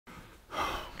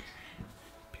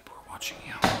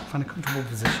Find a comfortable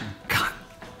position. God,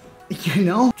 you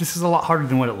know, this is a lot harder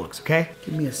than what it looks, okay?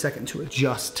 Give me a second to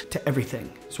adjust to everything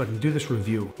so I can do this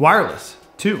review. Wireless,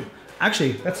 too.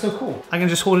 Actually, that's so cool. I can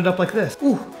just hold it up like this.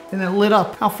 Ooh, and it lit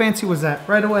up. How fancy was that?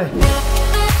 Right away.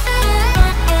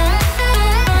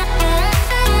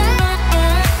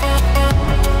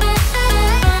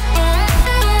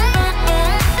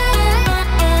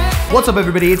 What's up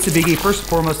everybody, it's the BigE. First and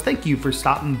foremost, thank you for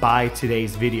stopping by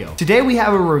today's video. Today we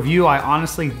have a review I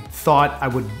honestly thought I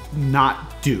would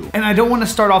not do. And I don't want to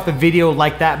start off the video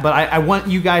like that, but I want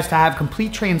you guys to have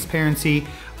complete transparency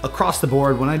across the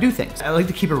board when I do things. I like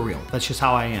to keep it real. That's just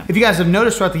how I am. If you guys have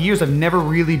noticed throughout the years, I've never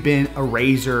really been a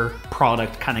Razer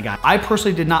product kind of guy. I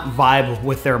personally did not vibe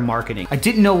with their marketing. I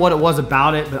didn't know what it was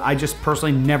about it, but I just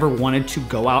personally never wanted to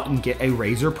go out and get a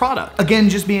Razer product. Again,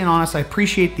 just being honest, I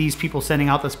appreciate these people sending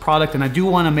out this product, and I do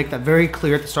want to make that very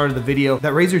clear at the start of the video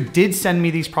that Razer did send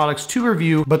me these products to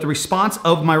review, but the response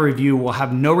of my review will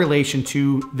have no relation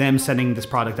to them sending this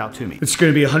product out to me. It's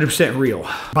going to be 100% real.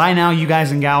 By now, you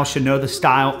guys and gals should know the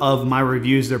style of my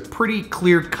reviews. They're pretty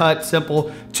clear cut,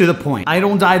 simple, to the point. I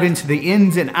don't dive into the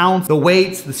ins and outs, the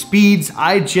weights, the speeds.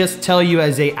 I just tell you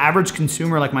as a average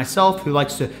consumer like myself who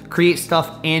likes to create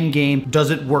stuff and game,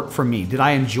 does it work for me? Did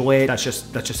I enjoy it? That's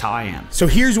just how I am. So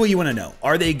here's what you want to know.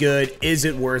 Are they good? Is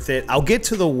it worth it? I'll get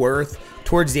to the worth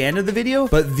towards the end of the video,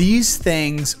 but these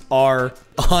things are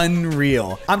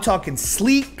unreal. I'm talking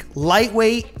sleek,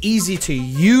 lightweight, easy to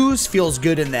use, feels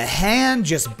good in the hand,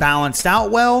 just balanced out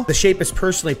well. The shape is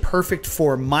personally perfect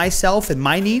for myself and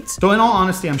my needs. So in all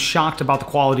honesty, I'm shocked about the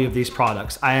quality of these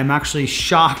products. I am actually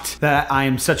shocked that I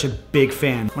am such a big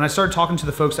fan. When I started talking to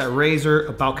the folks at Razer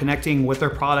about connecting with their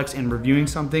products and reviewing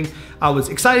something, I was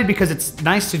excited because it's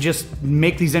nice to just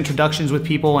make these introductions with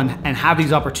people and have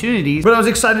these opportunities. But I was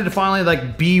excited to finally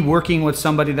be working with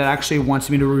somebody that actually wants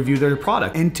me to review their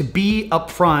product. And to be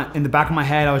upfront, in the back of my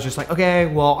head, I was just like, okay,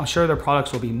 well, I'm sure their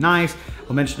products will be nice.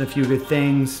 I'll mention a few good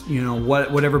things, you know,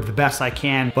 whatever the best I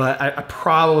can, but I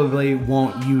probably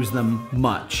won't use them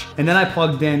much. And then I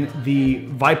plugged in the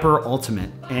Viper Ultimate,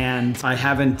 and I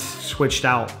haven't switched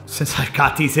out since I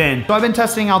got these in. So I've been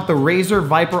testing out the Razer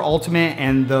Viper Ultimate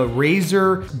and the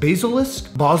Razer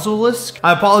Basilisk.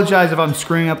 I apologize if I'm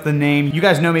screwing up the name. You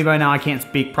guys know me by now, I can't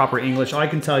speak proper English. All I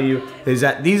can tell you is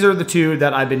that these are the two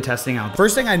that I've been testing out.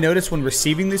 First thing I noticed when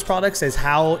receiving these products is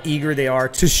how eager they are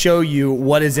to show you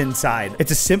what is inside.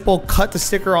 It's a simple cut the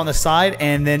sticker on the side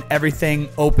and then everything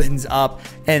opens up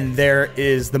and there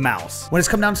is the mouse. When it's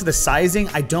come down to the sizing,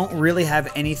 I don't really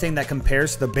have anything that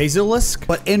compares to the Basilisk,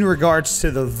 but in regards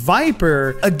to the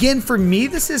Viper, again, for me,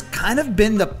 this has kind of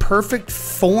been the perfect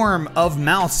form of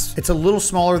mouse. It's a little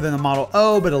smaller than the Model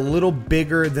O, but a little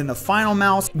bigger than the final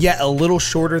mouse, yet a little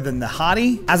shorter than the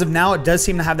Hottie. As of now, it does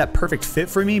seem to have that perfect fit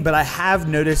for me, but I have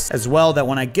noticed as well that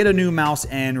when I get a new mouse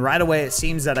and right away it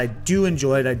seems that I do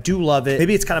enjoy it, I do love it.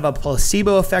 Maybe it's kind of a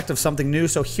placebo effect of something new.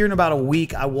 So here in about a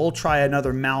week, I will try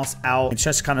another mouse out and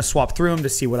just kind of swap through them to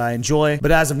see what I enjoy.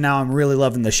 But as of now, I'm really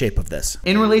loving the shape of this.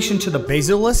 In relation to the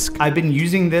Basilisk, I've been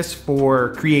using this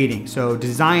for creating. So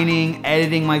designing,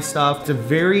 editing my stuff. It's a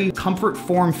very comfort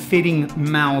form fitting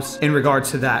mouse in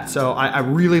regards to that. So I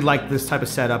really like this type of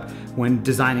setup when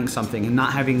designing something and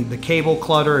not having the cable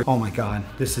clutter. Oh my God,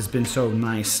 this has been so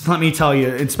nice. Let me tell you,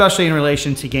 especially in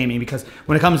relation to gaming, because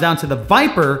when it comes down to the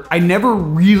Viper, I never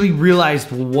really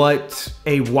realized what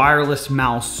a wireless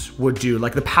mouse would do,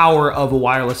 like the power of a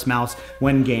wireless mouse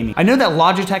when gaming. I know that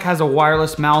Logitech has a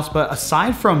wireless mouse, but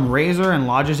aside from Razer and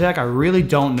Logitech, I really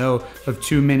don't know of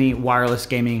too many wireless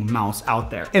gaming mouse out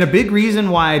there. And a big reason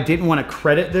why I didn't want to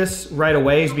credit this right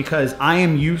away is because I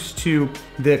am used to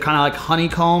the kind of like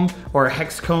honeycomb or a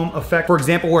hexcomb effect. For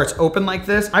example, where it's open like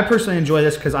this. I personally enjoy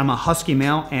this because I'm a husky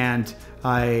male and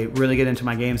I really get into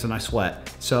my games and I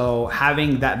sweat. So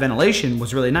having that ventilation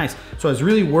was really nice. So I was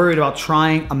really worried about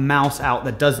trying a mouse out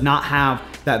that does not have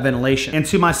that ventilation. And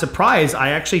to my surprise, I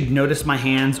actually noticed my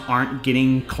hands aren't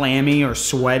getting clammy or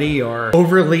sweaty or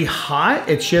overly hot.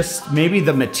 It's just maybe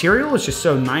the material is just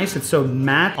so nice. It's so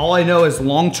matte. All I know is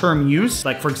long-term use.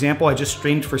 Like for example, I just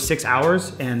streamed for 6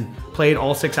 hours and played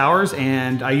all 6 hours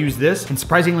and I use this. And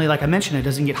surprisingly, like I mentioned, it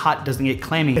doesn't get hot, doesn't get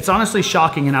clammy. It's honestly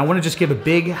shocking. And I want to just give a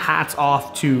big hats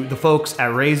off to the folks at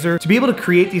Razer to be able to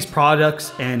create these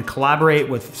products and collaborate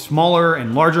with smaller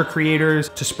and larger creators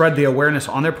to spread the awareness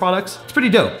on their products. It's pretty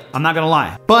dope, I'm not gonna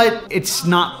lie, but it's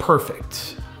not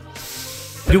perfect.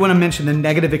 I do want to mention the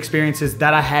negative experiences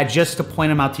that I had just to point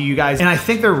them out to you guys. And I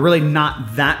think they're really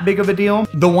not that big of a deal.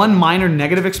 The one minor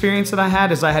negative experience that I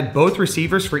had is I had both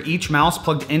receivers for each mouse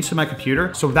plugged into my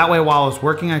computer. So that way, while I was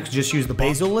working, I could just use the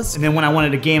Basilisk. And then when I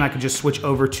wanted a game, I could just switch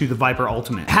over to the Viper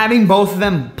Ultimate. Having both of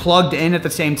them plugged in at the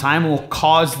same time will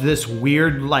cause this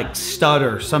weird like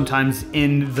stutter sometimes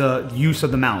in the use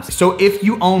of the mouse. So if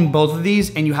you own both of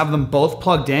these and you have them both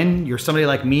plugged in, you're somebody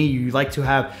like me, you like to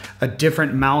have a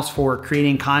different mouse for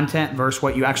creating content versus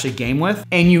what you actually game with,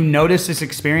 and you notice this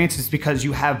experience, is because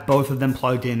you have both of them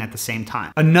plugged in at the same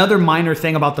time. Another minor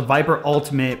thing about the Viper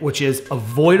Ultimate, which is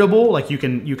avoidable, like you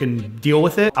can deal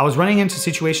with it. I was running into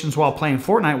situations while playing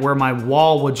Fortnite where my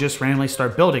wall would just randomly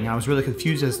start building. I was really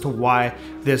confused as to why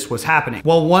this was happening.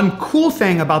 Well, one cool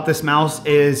thing about this mouse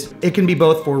is it can be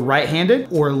both for right-handed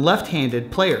or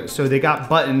left-handed players. So they got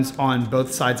buttons on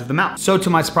both sides of the mouse. So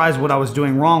to my surprise, what I was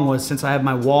doing wrong was, since I had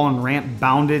my wall and ramp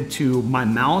bounded to my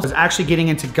mouse, I was actually getting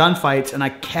into gunfights and I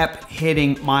kept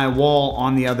hitting my wall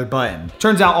on the other button.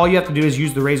 Turns out all you have to do is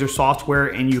use the Razer software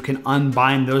and you can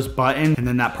unbind those buttons, and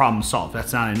then that problem's solved.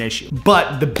 That's not an issue.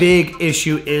 But the big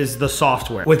issue is the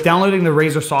software. With downloading the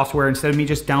Razer software, instead of me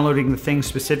just downloading the thing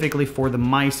specifically for the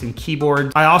mice and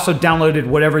keyboard, I also downloaded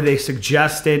whatever they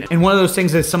suggested. And one of those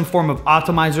things is some form of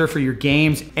optimizer for your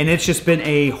games, and it's just been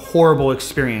a horrible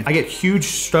experience. I get huge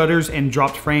stutters and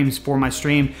dropped frames for my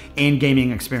stream and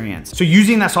gaming experience. So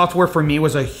using that software for me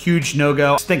was a huge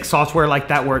no-go. I think software like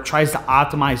that, where it tries to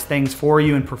optimize things for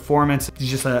you and performance, is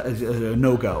just a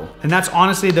no-go. And that's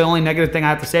honestly the only negative thing I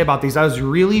have to say about these. I was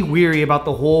really weary about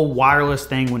the whole wireless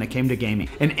thing when it came to gaming.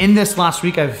 And in this last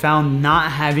week, I've found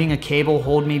not having a cable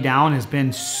hold me down has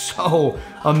been so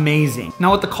amazing.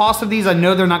 Now with the cost of these, I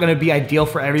know they're not gonna be ideal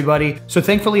for everybody. So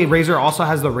thankfully, Razer also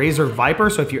has the Razer Viper.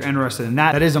 So if you're interested in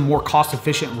that, that is a more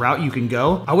cost-efficient route you can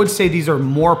go. I would say these are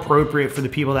more appropriate for the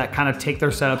people that kind of take their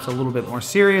setups a little bit more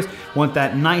serious, want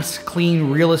that nice, clean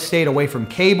real estate away from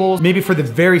cables. Maybe for the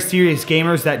very serious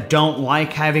gamers that don't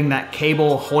like having that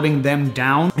cable holding them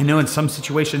down. I know in some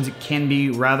situations it can be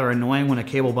rather annoying when a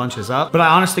cable bunches up, but I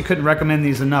honestly couldn't recommend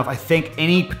these enough. I think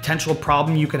any potential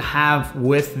problem you could have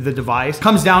with the device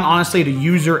comes down honestly to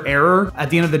user error. At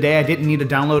the end of the day, I didn't need to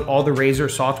download all the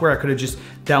Razer software. I could have just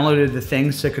downloaded the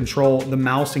things to control the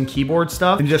mouse and keyboard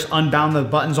stuff and just unbound the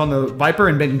buttons on the Viper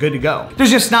and been good to go.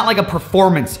 There's just not like a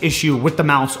performance issue with the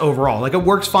mouse overall. Like, it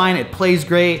works fine, it plays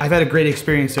great. I've had a great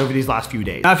experience over these last few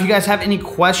days. Now, if you guys have any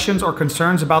questions or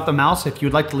concerns about the mouse, if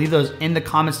you'd like to leave those in the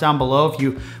comments down below, if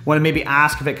you want to maybe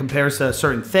ask if it compares to a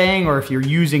certain thing, or if you're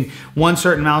using one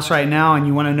certain mouse right now and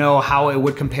you want to know how it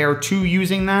would compare to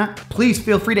using that, please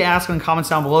feel free to ask in the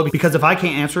comments down below, because if I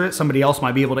can't answer it, somebody else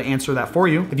might be able to answer that for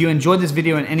you. If you enjoyed this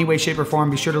video in any way, shape, or form,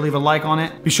 be sure to leave a like on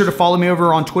it. Be sure to follow me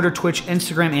over on Twitter, Twitch,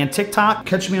 Instagram, and TikTok.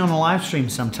 Catch me on the live stream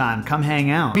sometime. Come hang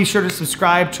out. Be sure to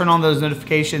subscribe, turn on those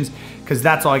notifications, because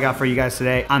that's all I got for you guys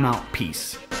today. I'm out.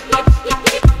 Peace.